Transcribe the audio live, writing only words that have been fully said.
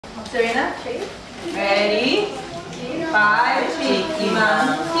Serena, ready? 5 cheeky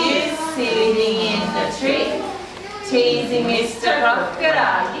monkeys sitting in the tree, teasing Mr.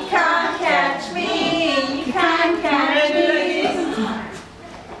 Crocodile. You can't catch me, you can't catch me.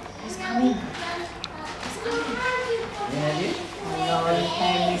 He's coming.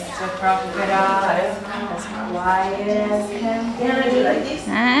 Okay, Mr. Crocodile, as quiet as can be. Like this.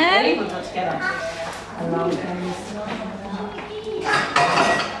 Ready? Put them together. Along came Mr. Crocodile.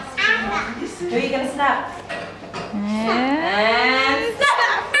 Who are you going to snap? And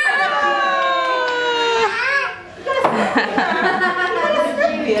snap!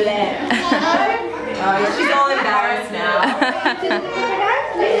 Oh, she's all embarrassed now.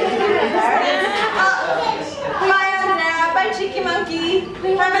 Bye, cheeky monkey.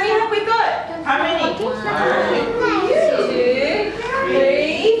 How many have we got? How many? 1, 2,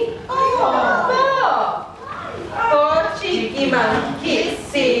 3, 4. 4 cheeky monkeys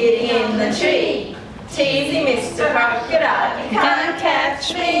sitting in the tree, teasing Mr. Crocodile. You can't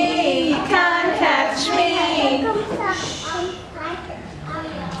catch me, you can't catch me.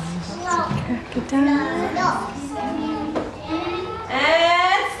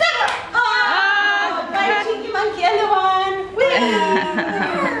 And stop! Oh, bye, cheeky monkey, other one.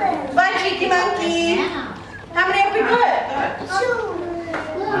 Bye, cheeky monkey. How many have we got?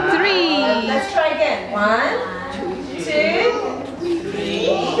 3. Let's try again. 1, 2, 3.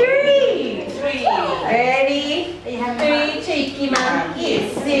 Ready? 3 cheeky monkeys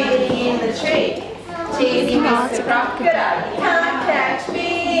sitting in the tree, teasing Mr. Crocodile. You can't catch me,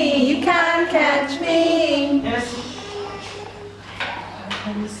 you can't catch me. Yes.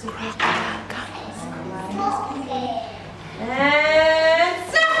 And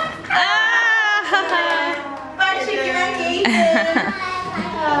stop! Bye, cheeky monkey.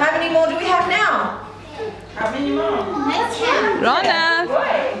 How many more do we have now? How many more?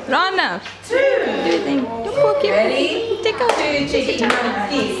 Rana. 2. Don't poke it. Ready? Take out. 2 cheeky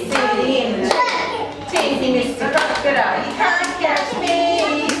monkeys sitting in the tree, teasing Mr. Crocodile. You can't catch me,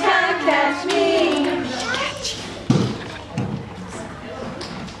 you can't catch me.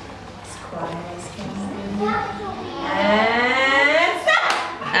 And stop!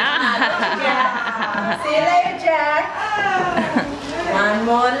 See you later, Jack. 1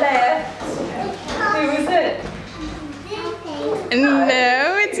 more left. Who is it? No,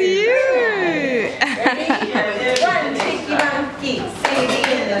 it's you. Ready? 1 cheeky monkey sitting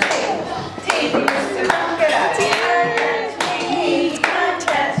in the tree, teasing Mr. Crocodile. You can't catch me, you can't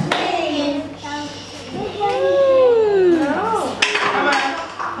catch me. No. Come on.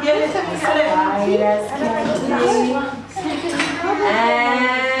 Yeah, let's have this left. And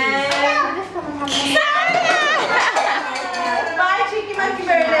bye, cheeky monkey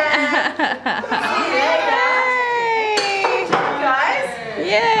bird. Guys.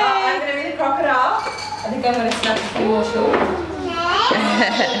 Yay! I'm going to be the crocodile. I think I'm going to snap a few more short.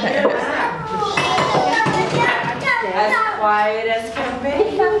 As quiet as can be.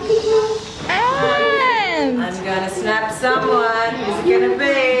 And I'm going to snap someone. Who's it going to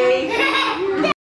be?